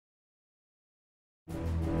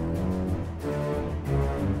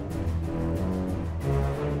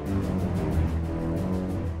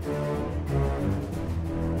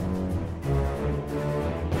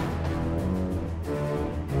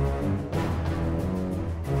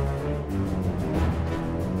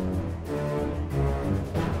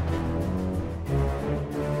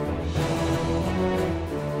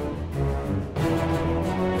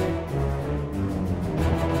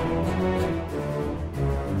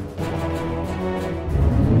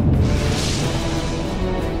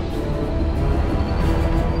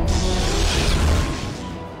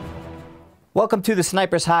Welcome to the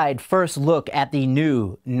Sniper's Hide first look at the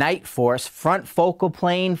new Nightforce front focal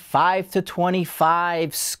plane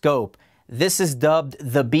 5-25 scope. This is dubbed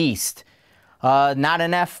the B.E.A.S.T. Not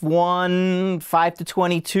an F1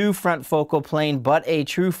 5-22 front focal plane, but a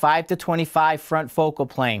true 5-25 front focal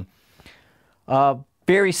plane.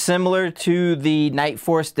 Very similar to the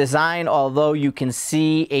Nightforce design, although you can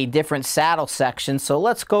see a different saddle section. So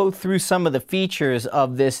let's go through some of the features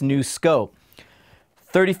of this new scope.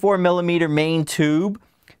 34mm main tube,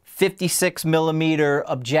 56mm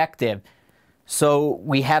objective. So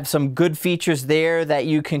we have some good features there that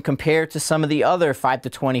you can compare to some of the other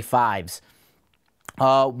 5-25s.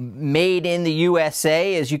 Made in the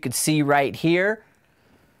USA, as you can see right here.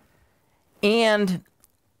 And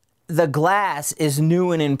the glass is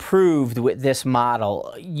new and improved with this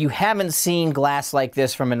model. You haven't seen glass like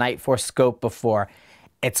this from a Nightforce scope before.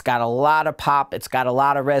 It's got a lot of pop, it's got a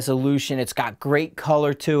lot of resolution, it's got great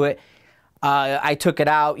color to it. I took it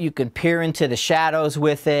out, you can peer into the shadows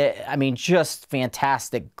with it. I mean, just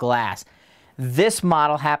fantastic glass. This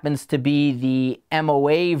model happens to be the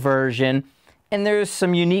MOA version, and there's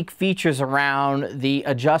some unique features around the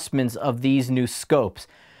adjustments of these new scopes.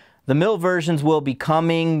 The mill versions will be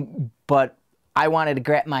coming, but I wanted to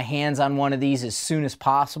get my hands on one of these as soon as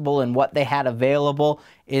possible, and what they had available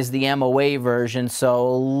is the MOA version,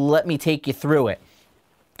 so let me take you through it.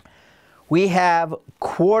 We have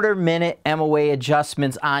quarter-minute MOA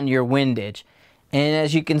adjustments on your windage, and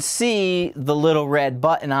as you can see, the little red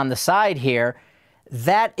button on the side here,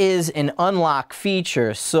 that is an unlock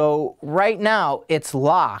feature. So right now it's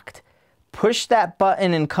locked. Push that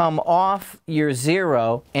button and come off your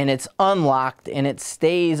 0 and it's unlocked, and it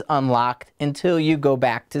stays unlocked until you go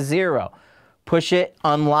back to 0. Push it,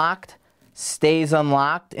 unlocked, stays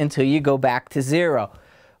unlocked until you go back to 0.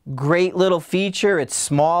 Great little feature. It's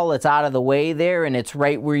small, it's out of the way there, and it's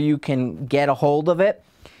right where you can get a hold of it.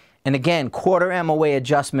 And again, quarter MOA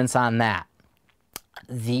adjustments on that.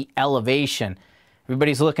 The elevation.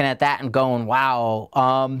 Everybody's looking at that and going, wow.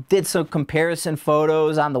 Did some comparison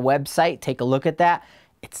photos on the website. Take a look at that.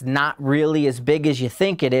 It's not really as big as you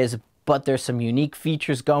think it is, but there's some unique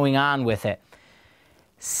features going on with it.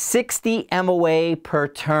 60 MOA per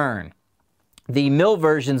turn. The mill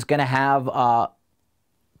version is going to have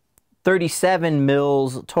 37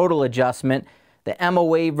 mils total adjustment. The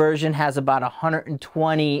MOA version has about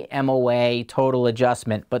 120 MOA total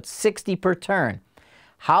adjustment, but 60 per turn.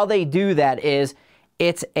 How they do that is,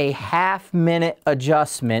 it's a half-minute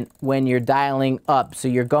adjustment when you're dialing up, so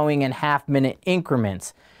you're going in half-minute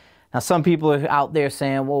increments. Now, some people are out there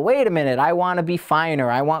saying, well, wait a minute, I want to be finer,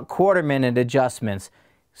 I want quarter-minute adjustments.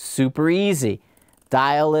 Super easy.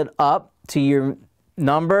 Dial it up to your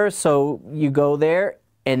number, so you go there,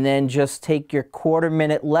 and then just take your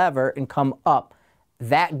quarter-minute lever and come up.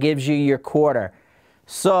 That gives you your quarter.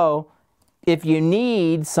 So, if you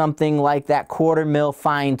need something like that quarter mil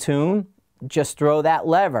fine-tune, just throw that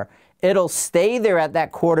lever. It'll stay there at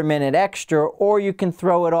that quarter-minute extra, or you can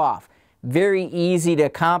throw it off. Very easy to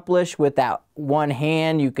accomplish with that one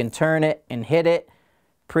hand. You can turn it and hit it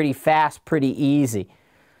pretty fast, pretty easy.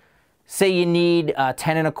 Say you need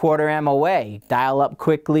 10 1/4 MOA. Dial up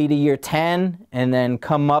quickly to your 10 and then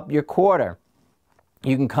come up your quarter.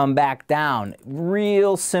 You can come back down.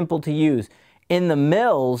 Real simple to use. In the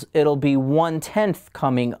mills, it'll be 1/10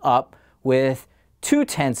 coming up with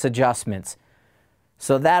 2/10 adjustments.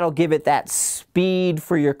 So that'll give it that speed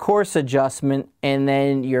for your course adjustment and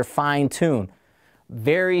then your fine tune.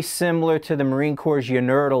 Very similar to the Marine Corps'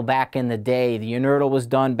 Unerdle back in the day. The Unerdle was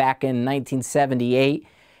done back in 1978.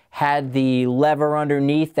 Had the lever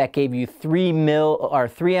underneath that gave you 3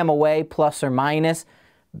 MOA plus or minus.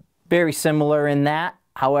 Very similar in that.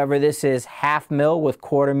 However, this is half mil with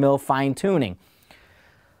quarter mil fine tuning.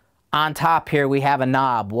 On top here we have a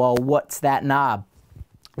knob. Well, what's that knob?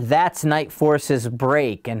 That's Nightforce's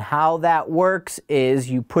brake, and how that works is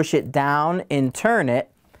you push it down and turn it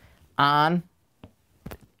on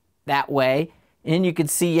that way, and you can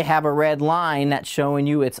see you have a red line that's showing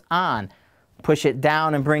you it's on. Push it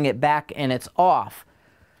down and bring it back and it's off.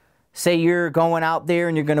 Say you're going out there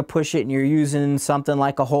and you're going to push it and you're using something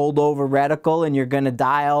like a holdover reticle and you're going to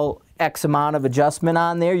dial X amount of adjustment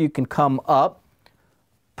on there, you can come up,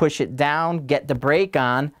 push it down, get the brake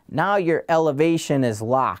on. Now your elevation is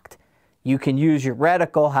locked. You can use your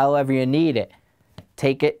reticle however you need it.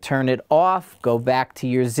 Take it, turn it off, go back to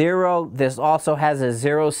your 0. This also has a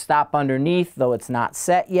 0 stop underneath, though it's not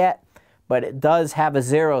set yet, but it does have a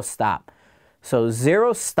 0 stop. So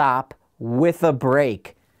 0 stop with a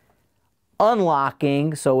brake.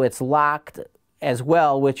 Unlocking, so it's locked as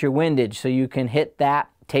well with your windage, so you can hit that,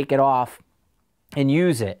 take it off, and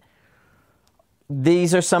use it.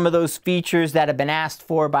 These are some of those features that have been asked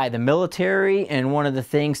for by the military, and one of the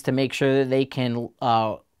things to make sure that they can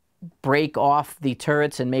break off the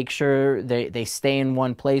turrets and make sure they stay in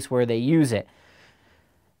one place where they use it.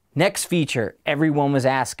 Next feature everyone was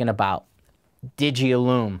asking about,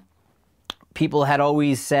 Digi-Illum. People had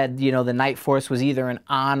always said, you know, the Nightforce was either an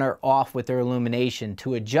on or off with their illumination.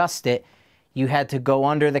 To adjust it, you had to go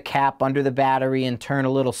under the cap, under the battery, and turn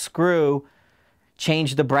a little screw,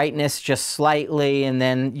 change the brightness just slightly, and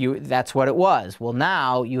then that's what it was. Well,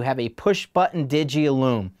 now you have a push-button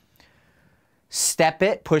Digi-Illum. Step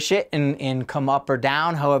it, push it, and come up or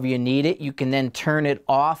down, however you need it. You can then turn it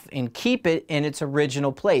off and keep it in its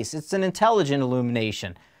original place. It's an intelligent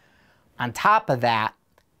illumination. On top of that,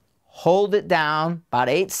 hold it down, about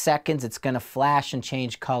 8 seconds, it's going to flash and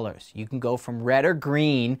change colors. You can go from red or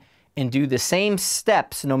green and do the same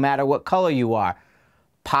steps no matter what color you are.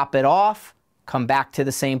 Pop it off, come back to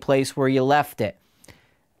the same place where you left it.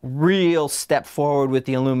 Real step forward with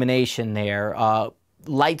the illumination there.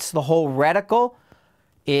 Lights the whole reticle.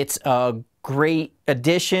 It's a great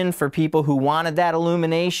addition for people who wanted that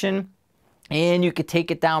illumination. And you could take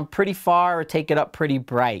it down pretty far or take it up pretty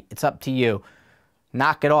bright. It's up to you.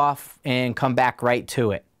 Knock it off and come back right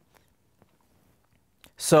to it.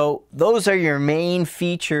 So those are your main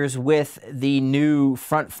features with the new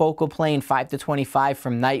front focal plane 5-25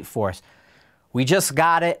 from Nightforce. We just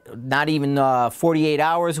got it, not even 48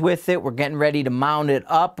 hours with it. We're getting ready to mount it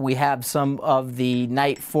up. We have some of the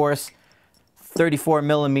Nightforce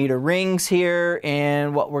 34mm rings here,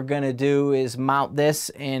 and what we're going to do is mount this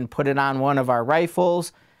and put it on one of our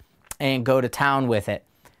rifles and go to town with it.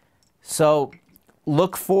 So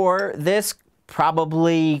look for this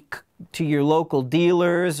probably to your local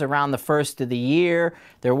dealers around the first of the year.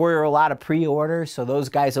 There were a lot of pre-orders, so those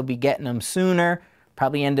guys will be getting them sooner.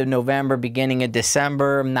 Probably end of November, beginning of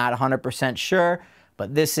December. I'm not 100% sure,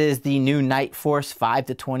 but this is the new Nightforce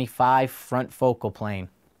 5-25 front focal plane.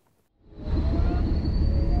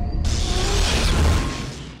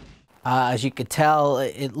 As you could tell,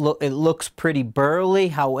 it looks pretty burly.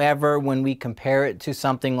 However, when we compare it to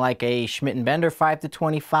something like a Schmidt & Bender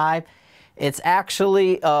 5-25, it's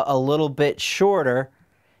actually a little bit shorter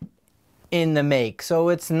in the make. So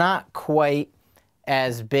it's not quite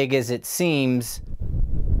as big as it seems